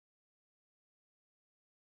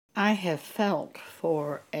I have felt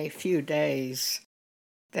for a few days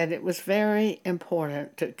that it was very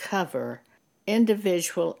important to cover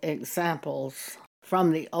individual examples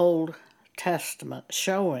from the Old Testament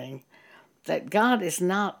showing that God is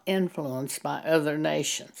not influenced by other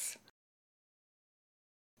nations.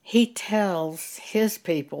 He tells his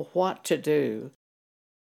people what to do,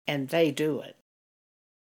 and they do it.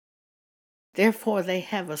 Therefore, they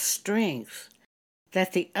have a strength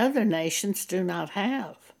that the other nations do not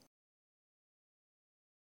have.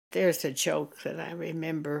 There's a joke that I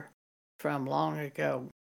remember from long ago.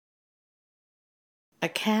 A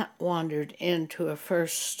cat wandered into a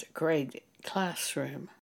first grade classroom,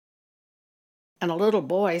 and a little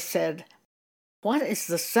boy said, "What is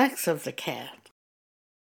the sex of the cat?"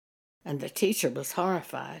 And the teacher was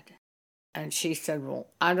horrified, and she said, "Well,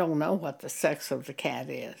 I don't know what the sex of the cat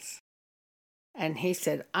is." And he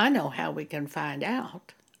said, "I know how we can find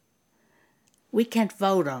out. We can't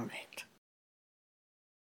vote on it."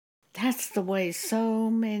 That's the way so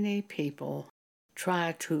many people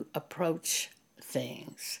try to approach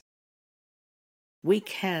things. We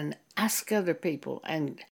can ask other people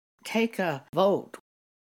and take a vote.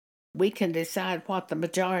 We can decide what the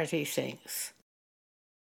majority thinks.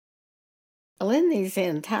 Well, in these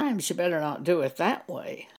end times, you better not do it that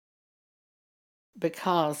way,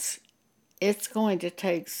 because it's going to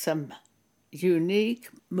take some unique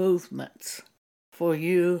movements for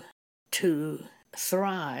you to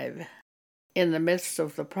thrive in the midst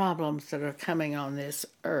of the problems that are coming on this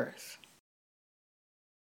earth.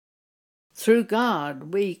 Through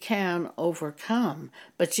God, we can overcome,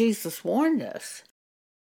 but Jesus warned us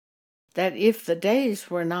that if the days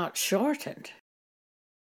were not shortened,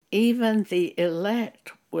 even the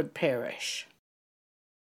elect would perish.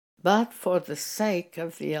 But for the sake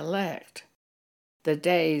of the elect, the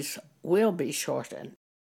days will be shortened.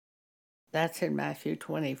 That's in Matthew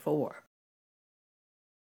 24.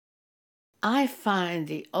 I find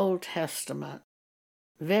the Old Testament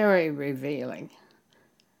very revealing,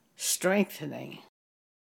 strengthening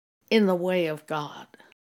in the way of God.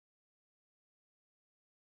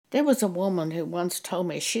 There was a woman who once told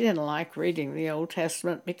me she didn't like reading the Old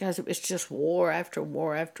Testament because it was just war after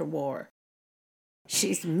war after war.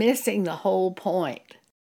 She's missing the whole point.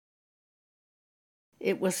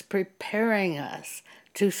 It was preparing us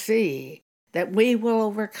to see that we will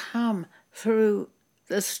overcome through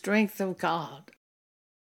the strength of God.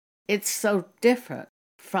 It's so different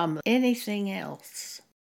from anything else.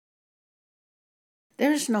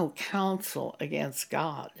 There's no counsel against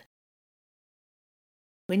God.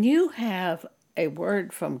 When you have a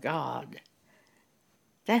word from God,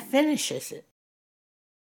 that finishes it.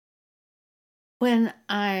 When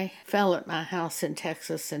I fell at my house in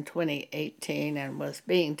Texas in 2018 and was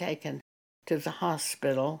being taken to the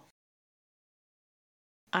hospital,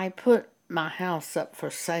 I put my house up for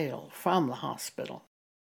sale from the hospital,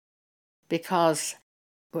 because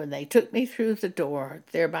when they took me through the door,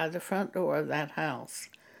 there by the front door of that house,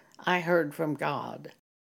 I heard from God,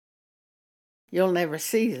 "You'll never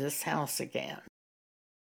see this house again."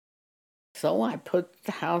 So I put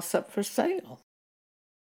the house up for sale.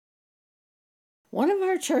 One of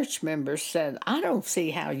our church members said, "I don't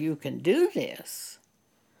see how you can do this."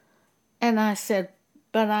 And I said,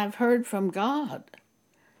 "But I've heard from God.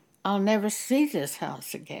 I'll never see this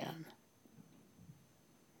house again."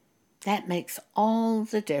 That makes all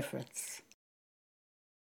the difference.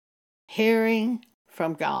 Hearing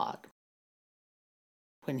from God.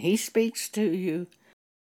 When He speaks to you,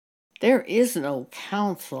 there is no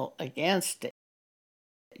counsel against it.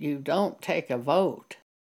 You don't take a vote.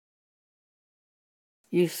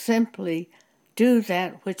 You simply do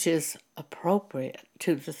that which is appropriate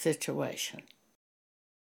to the situation.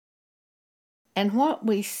 And what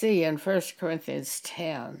we see in 1 Corinthians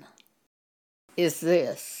 10 is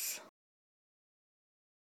this.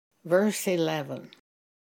 Verse 11.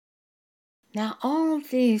 Now all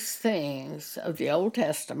these things of the Old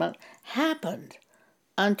Testament happened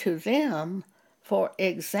unto them for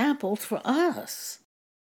examples for us,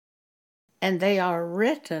 and they are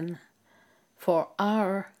written for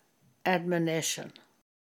our admonition,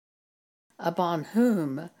 upon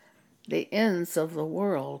whom the ends of the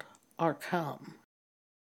world are come.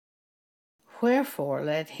 Wherefore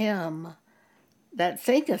let him that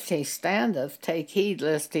thinketh he standeth take heed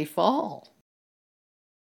lest he fall.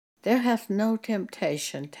 There hath no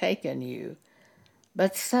temptation taken you,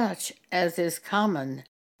 but such as is common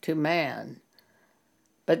to man.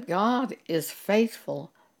 But God is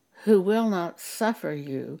faithful, who will not suffer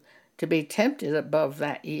you to be tempted above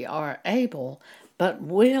that ye are able, but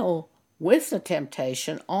will with the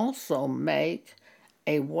temptation also make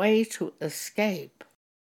a way to escape,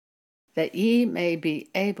 that ye may be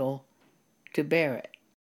able to bear it.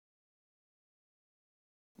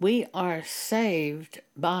 We are saved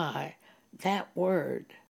by that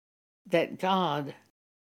word that God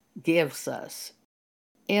gives us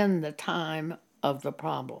in the time of the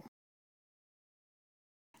problem.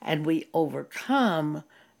 And we overcome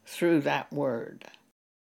through that word.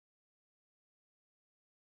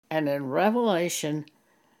 And in Revelation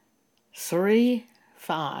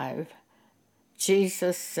 3:5,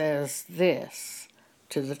 Jesus says this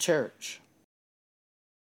to the church: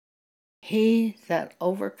 He that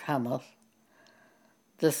overcometh,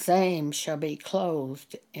 the same shall be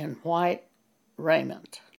clothed in white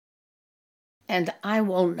raiment, and I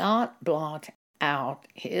will not blot out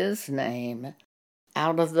his name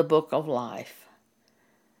out of the book of life,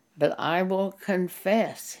 but I will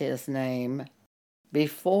confess his name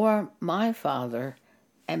before my Father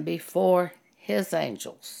and before his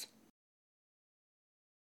angels.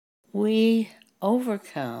 We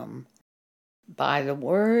overcome by the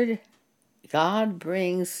word God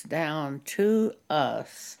brings down to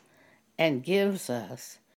us and gives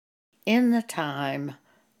us in the time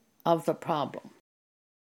of the problem.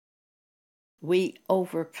 We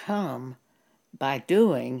overcome by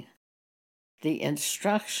doing the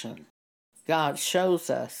instruction God shows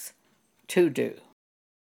us to do.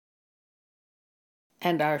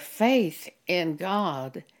 And our faith in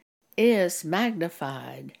God is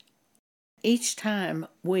magnified each time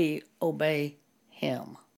we obey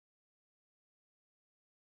Him.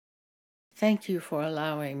 Thank you for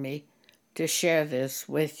allowing me to share this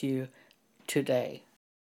with you today.